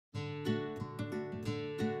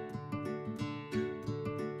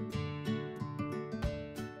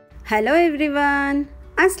Hello everyone,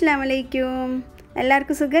 അസ്സലാമു അലൈക്കും.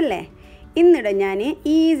 എല്ലാവർക്കും സുഖമല്ലേ? ഇന്നിടെ ഞാൻ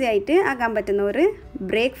ഈസി ആയിട്ട് ആക്കാൻ പറ്റുന്ന ഒരു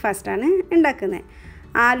ബ്രേക്ക്ഫാസ്റ്റാണ് ഉണ്ടാക്കുന്നത്.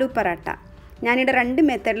 ആലു പറാട്ട. ഞാനിവിടെ 2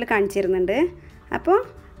 മെത്തേഡിൽ കാണിച്ചിരുന്നുണ്ട്. അപ്പോൾ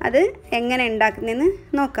അത് എങ്ങനെ ഉണ്ടാക്കുന്നതെന്ന്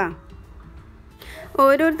നോക്കാം.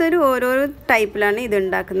 ഓരോരുത്തരും ഓരോരോ ടൈപ്പിലാണ് ഇത്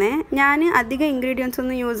ഉണ്ടാക്കുന്നത്. ഞാൻ അധികം ഇൻഗ്രീഡിയൻസ്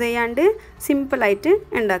ഒന്നും യൂസ് ചെയ്യാണ്ട് സിമ്പിളായിട്ട്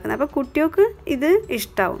ഉണ്ടാക്കുന്നത്. അപ്പോൾ കുട്ടികൾക്ക് ഇത്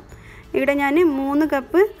ഇഷ്ടമാവും. ഇവിടെ ഞാൻ 3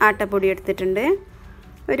 കപ്പ് ആട്ടപ്പൊടി എടുത്തിട്ടുണ്ട്.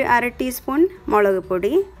 ഒരു 1/2 ടീസ്പൂൺ മുളക്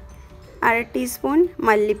പൊടി, 1/2 ടീസ്പൂൺ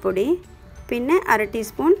മല്ലിപ്പൊടി, പിന്നെ 1/2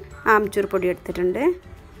 ടീസ്പൂൺ ആംചൂർ പൊടി എടുത്തിട്ടുണ്ട്.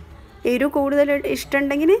 എരിവ് കൂടുതൽ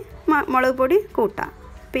ഇഷ്ടമുണ്ടെങ്കിൽ മുളക് പൊടി കൂട്ടാം.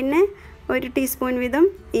 പിന്നെ 1 ടീസ്പൂൺ വീതം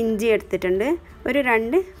ഇഞ്ചി എടുത്തിട്ടുണ്ട്. ഒരു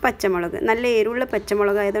 2 പച്ചമുളക്, നല്ല എരിവുള്ള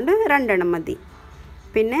പച്ചമുളക് ആയതുകൊണ്ട് 2 എണ്ണം മതി.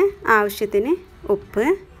 പിന്നെ ആവശ്യത്തിന് ഉപ്പ്.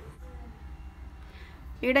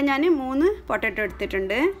 ഇവിടെ ഞാൻ 3 പൊട്ടാറ്റോ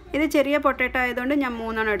എടുത്തിട്ടുണ്ട്. ഇത് ചെറിയ പൊട്ടാറ്റോ ആയതുകൊണ്ട് ഞാൻ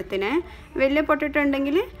 3 എണ്ണം എടുത്തിനെ. വലിയ പൊട്ടാറ്റോ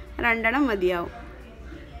ഉണ്ടെങ്കിൽ 2 എണ്ണം മതിയാവും.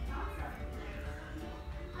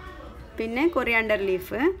 പിന്നെ കൊറിയാണ്ടർ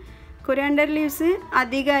ലീഫ്. കൊറിയാണ്ടർ ലീവ്സ്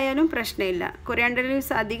അധികമായാലും പ്രശ്നമില്ല. കൊറിയാണ്ടർ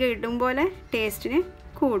ലീവ്സ് അധികം ഇടുമ്പോൾ ടേസ്റ്റിന്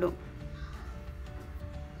കൂടും.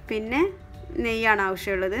 പിന്നെ നെയ്യാണ്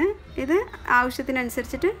ആവശ്യമുള്ളത്. ഇത്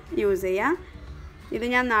ആവശ്യത്തിനനുസരിച്ചിട്ട് യൂസ് ചെയ്യാം. ഇത്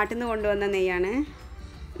ഞാൻ നാട്ടിൽ നിന്ന് കൊണ്ടുവന്ന നെയ്യാണ്.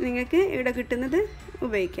 നിങ്ങൾക്ക് ഇവിടെ കിട്ടുന്നത്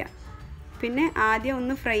ഉപയോഗിക്കാം. പിന്നെ ആദ്യം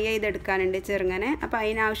ഒന്ന് ഫ്രൈ ചെയ്തെടുക്കാനുണ്ട് ചെറുങ്ങനെ. അപ്പോൾ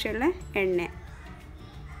അതിനാവശ്യമുള്ള എണ്ണ.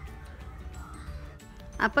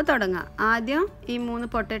 അപ്പോൾ തുടങ്ങാം. ആദ്യം ഈ 3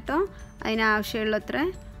 പൊട്ടാറ്റോ അതിനാവശ്യമുള്ളത്ര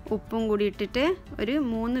ഉപ്പും കൂടി ഇട്ടിട്ട് ഒരു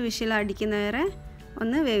 3 വിസിൽ അടിക്കുന്നവരെ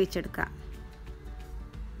ഒന്ന് വേവിച്ചെടുക്കാം.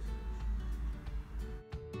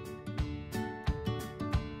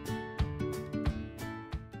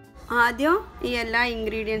 ആദ്യം ഈ എല്ലാ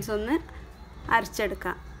ഇൻഗ്രീഡിയൻസും ഒന്ന്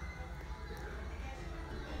അരച്ചെടുക്കാം.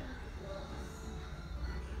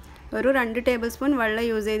 ഒരു 2 ടേബിൾ സ്പൂൺ വെള്ളം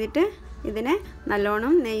യൂസ് ചെയ്തിട്ട് ഇതിനെ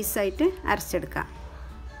നല്ലോണം നൈസായിട്ട് അരച്ചെടുക്കാം.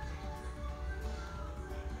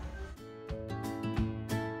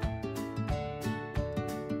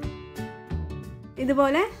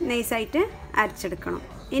 ഇതുപോലെ നൈസായിട്ട് അരച്ചെടുക്കണം.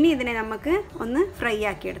 ഇനി ഇതിനെ നമുക്ക് ഒന്ന് ഫ്രൈ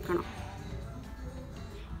ആക്കി എടുക്കണം.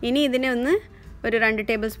 ഇനി ഇതിനെ ഒന്ന് ഒരു 2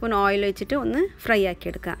 ടേബിൾ സ്പൂൺ ഓയിൽ വെച്ചിട്ട് ഒന്ന് ഫ്രൈ ആക്കി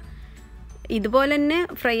എടുക്കാം. ഇതുപോലെ തന്നെ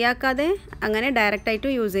ഫ്രൈ ആക്കാതെ അങ്ങനെ ഡയറക്റ്റായിട്ട്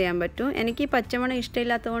യൂസ് ചെയ്യാൻ പറ്റും. എനിക്ക് പച്ചമണം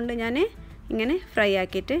ഇഷ്ടമില്ലാത്തതുകൊണ്ട് ഞാൻ ഇങ്ങനെ ഫ്രൈ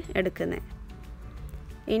ആക്കിയിട്ട് എടുക്കുന്നത്.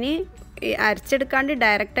 ഇനി അരച്ചെടുക്കാണ്ട്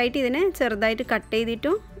ഡയറക്റ്റായിട്ട് ഇതിനെ ചെറുതായിട്ട് കട്ട്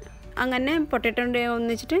ചെയ്തിട്ടും അങ്ങനെ പൊട്ടാറ്റോൻ്റെ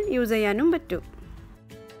ഒന്നിച്ചിട്ട് യൂസ് ചെയ്യാനും പറ്റും.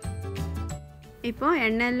 ഇപ്പോൾ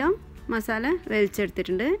എണ്ണയെല്ലാം മസാല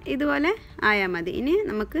വെളിച്ചെടുത്തിട്ടുണ്ട്. ഇതുപോലെ ആയാൽ മതി. ഇനി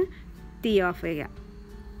നമുക്ക് തീ ഓഫ് ചെയ്യാം.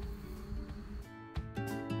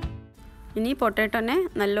 ഇനി പൊട്ടാറ്റോനെ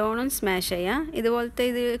നല്ലോണം സ്മാഷ് ചെയ്യാം. ഇതുപോലത്തെ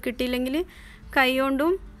ഇത് കിട്ടിയില്ലെങ്കിൽ കൈ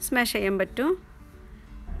കൊണ്ടും സ്മാഷ് ചെയ്യാൻ പറ്റും.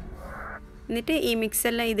 എന്നിട്ട് ഈ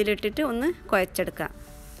മിക്സെല്ലാം ഇതിലിട്ടിട്ട് ഒന്ന് കുഴച്ചെടുക്കാം.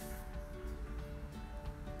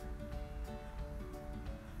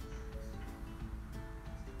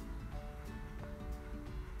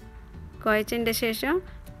 കുഴച്ചതിൻ്റെ ശേഷം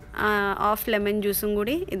ഹാഫ് ലെമൺ ജ്യൂസും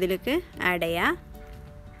കൂടി ഇതിലേക്ക് ആഡ് ചെയ്യാം.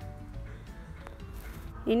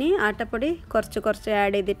 ഇനി ആട്ടപ്പൊടി കുറച്ച്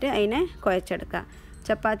ആഡ് ചെയ്തിട്ട് അതിനെ കുഴച്ചെടുക്കുക.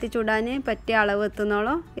 ചപ്പാത്തി ചുടാൻ പറ്റിയ അളവ്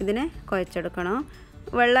എത്തുന്നോളം ഇതിനെ കുഴച്ചെടുക്കണം.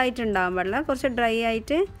 വെള്ളമായിട്ടുണ്ടാവും. വെള്ളം കുറച്ച് ഡ്രൈ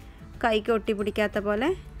ആയിട്ട് കൈക്ക് ഒട്ടി പിടിക്കാത്ത പോലെ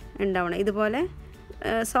ഉണ്ടാവണം. ഇതുപോലെ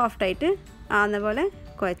സോഫ്റ്റായിട്ട് ആവുന്ന പോലെ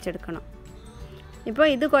കുഴച്ചെടുക്കണം. ഇപ്പോൾ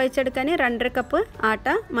ഇത് കുഴച്ചെടുക്കാൻ 2.5 കപ്പ് ആട്ട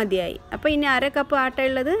മതിയായി. അപ്പോൾ ഇനി 1/2 കപ്പ് ആട്ട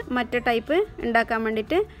ഉള്ളത് മറ്റേ ടൈപ്പ് ഉണ്ടാക്കാൻ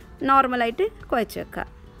വേണ്ടിയിട്ട് നോർമലായിട്ട് കുഴച്ച് വെക്കുക.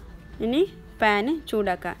 ഇനി പാന്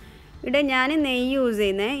ചൂടാക്കുക. ഇവിടെ ഞാൻ നെയ്യ് യൂസ്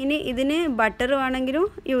ചെയ്യുന്നത്. ഇനി ഇതിന് ബട്ടർ വേണമെങ്കിലും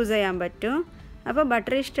യൂസ് ചെയ്യാൻ പറ്റും. അപ്പോൾ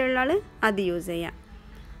ബട്ടർ ഇഷ്ടമുള്ള ആൾ അത് യൂസ് ചെയ്യാം.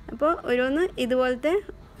 അപ്പോൾ ഓരോന്ന് ഇതുപോലത്തെ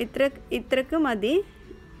ഇത്രക്ക് മതി.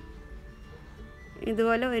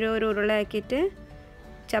 ഇതുപോലെ ഓരോ ഉരുളയാക്കിയിട്ട്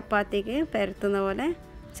ചപ്പാത്തിക്ക് പരത്തുന്ന പോലെ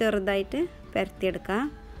ചെറുതായിട്ട് പരത്തിയെടുക്കാം.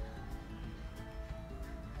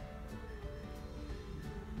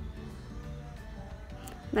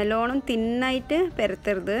 നല്ലോണം തിന്നായിട്ട്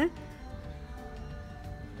പരത്തരുത്.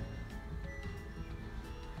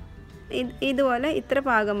 ഇതുപോലെ ഇത്ര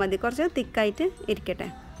പാകം മതി. കുറച്ച് തിക്കായിട്ട് ഇരിക്കട്ടെ.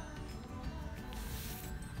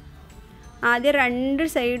 ആദ്യം 2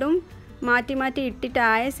 സൈഡും മാറ്റി മാറ്റി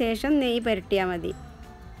ഇട്ടിട്ടായ ശേഷം നെയ്യ് പുരട്ടിയാൽ മതി.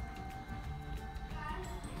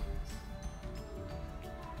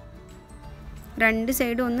 രണ്ട്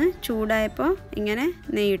സൈഡും ഒന്ന് ചൂടായപ്പോൾ ഇങ്ങനെ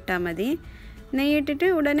നെയ്യിട്ടാൽ മതി. നെയ്യിട്ടിട്ട്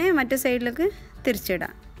ഉടനെ മറ്റേ സൈഡിലേക്ക്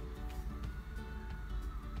തിരിച്ചിടാം.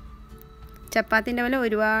 ചപ്പാത്തിൻ്റെ പോലെ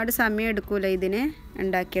ഒരുപാട് സമയം എടുക്കില്ല ഇതിന്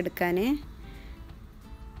ഉണ്ടാക്കിയെടുക്കാൻ.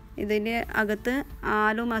 ഇതിൻ്റെ അകത്ത്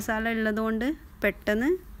ആലു മസാല ഉള്ളതുകൊണ്ട് പെട്ടെന്ന്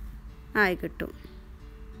ആയി കിട്ടും.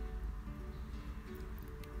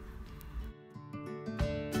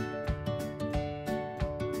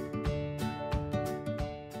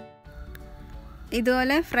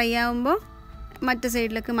 ഇതുപോലെ ഫ്രൈ ആവുമ്പോൾ മറ്റു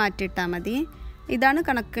സൈഡിലേക്ക് മാറ്റിയിട്ടാൽ മതി. ഇതാണ്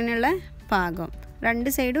കണക്കിനുള്ള പാകം.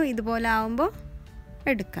 2 സൈഡും ഇതുപോലെ ആവുമ്പോൾ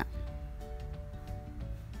എടുക്കാം.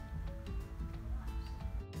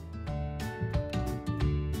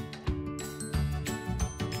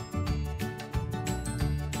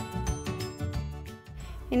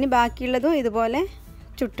 ഇനി ബാക്കിയുള്ളതും ഇതുപോലെ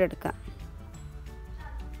ചുട്ടെടുക്കാം.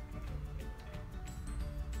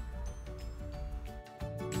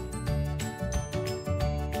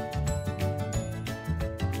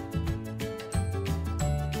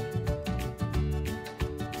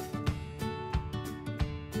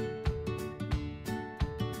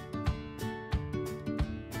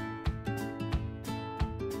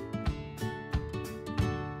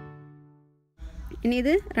 ഇനി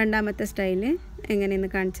ഇത് രണ്ടാമത്തെ സ്റ്റൈല് എങ്ങനെയെന്ന്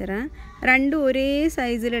കാണിച്ചു തരാം. 2 ഒരേ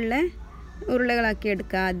സൈസിലുള്ള ഉരുളകളാക്കി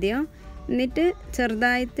എടുക്കുക ആദ്യം. എന്നിട്ട്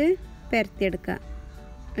ചെറുതായിട്ട് പരത്തിയെടുക്കുക.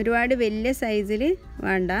 ഒരുപാട് വലിയ സൈസിൽ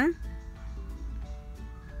വേണ്ട.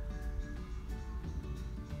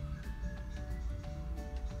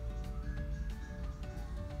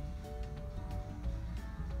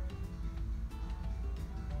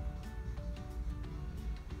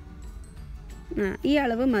 ഈ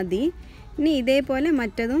അളവ് മതി. ഇനി ഇതേപോലെ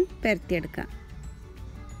മറ്റതും പരത്തിയെടുക്കാം.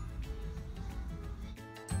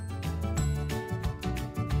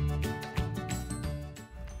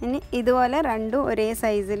 ഇനി ഇതുപോലെ 2 ഒരേ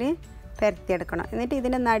സൈസിൽ പരത്തിയെടുക്കണം. എന്നിട്ട്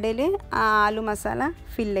ഇതിൻ്റെ നടുവിൽ ആലു മസാല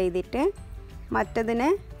ഫില്ല് ചെയ്തിട്ട് മറ്റതിനെ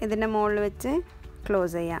ഇതിൻ്റെ മുകളിൽ വെച്ച്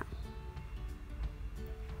ക്ലോസ് ചെയ്യാം.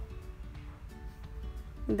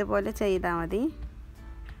 ഇതുപോലെ ചെയ്താൽ മതി.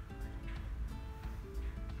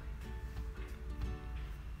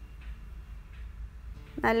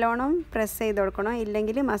 നല്ലോണം പ്രസ് ചെയ്ത് കൊടുക്കണം,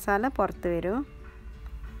 ഇല്ലെങ്കിൽ മസാല പുറത്ത് വരും.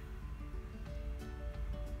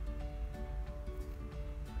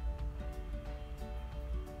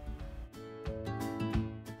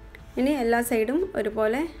 ഇനി എല്ലാ സൈഡും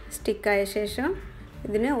ഒരുപോലെ സ്റ്റിക്കായ ശേഷം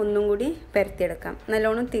ഇതിനെ ഒന്നും കൂടി പരത്തിയെടുക്കാം.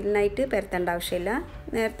 നല്ലോണം തിന്നായിട്ട് പരത്തേണ്ട ആവശ്യമില്ല.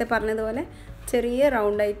 നേരത്തെ പറഞ്ഞതുപോലെ ചെറിയ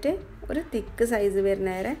റൗണ്ടായിട്ട് ഒരു തിക്ക് സൈസ്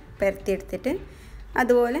വരുന്ന വരെ പരത്തിയെടുത്തിട്ട്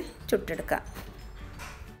അതുപോലെ ചുട്ടെടുക്കാം.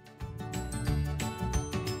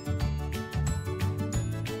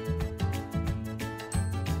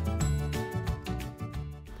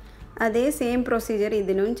 അതേ സെയിം പ്രൊസീജിയർ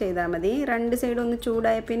ഇതിനും ചെയ്താൽ മതി. 2 സൈഡും ഒന്ന്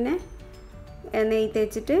ചൂടായ പിന്നെ നെയ്യ്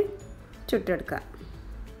തേച്ചിട്ട് ചുട്ടെടുക്കുക.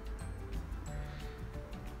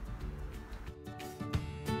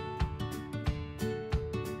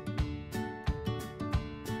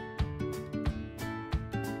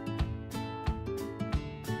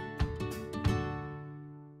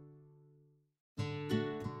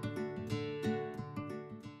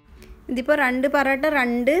 ഇതിപ്പോൾ 2 പറാട്ട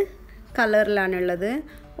 2 കളറിലാണുള്ളത്.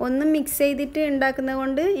 ഒന്ന് മിക്സ് ചെയ്തിട്ട് ഉണ്ടാക്കുന്നത്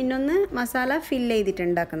കൊണ്ട്, ഇന്നൊന്ന് മസാല ഫില്ല് ചെയ്തിട്ട്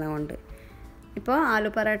ഉണ്ടാക്കുന്നത് കൊണ്ട്. ഇപ്പോൾ ആലു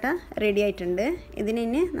പറാട്ട റെഡി ആയിട്ടുണ്ട്. ഇതിനെ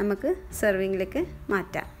ഇനി നമുക്ക് സെർവിങ്ങിലേക്ക്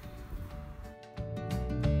മാറ്റാം.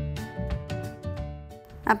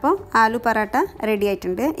 അപ്പോൾ ആലു പറാട്ട റെഡി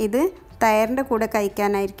ആയിട്ടുണ്ട്. ഇത് തൈരിൻ്റെ കൂടെ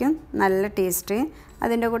കഴിക്കാനായിരിക്കും നല്ല ടേസ്റ്റ്.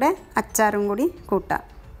 അതിൻ്റെ കൂടെ അച്ചാറും കൂടി കൂട്ടാം.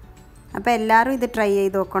 അപ്പോൾ എല്ലാവരും ഇത് ട്രൈ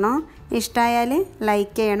ചെയ്ത് നോക്കണം. ഇഷ്ടമായാൽ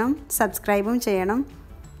ലൈക്ക് ചെയ്യണം, സബ്സ്ക്രൈബും ചെയ്യണം.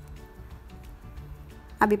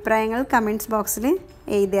 അഭിപ്രായങ്ങൾ കമൻറ്റ്സ് ബോക്സിൽ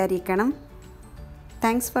എഴുതി അറിയിക്കണം.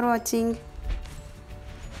 Thanks for watching.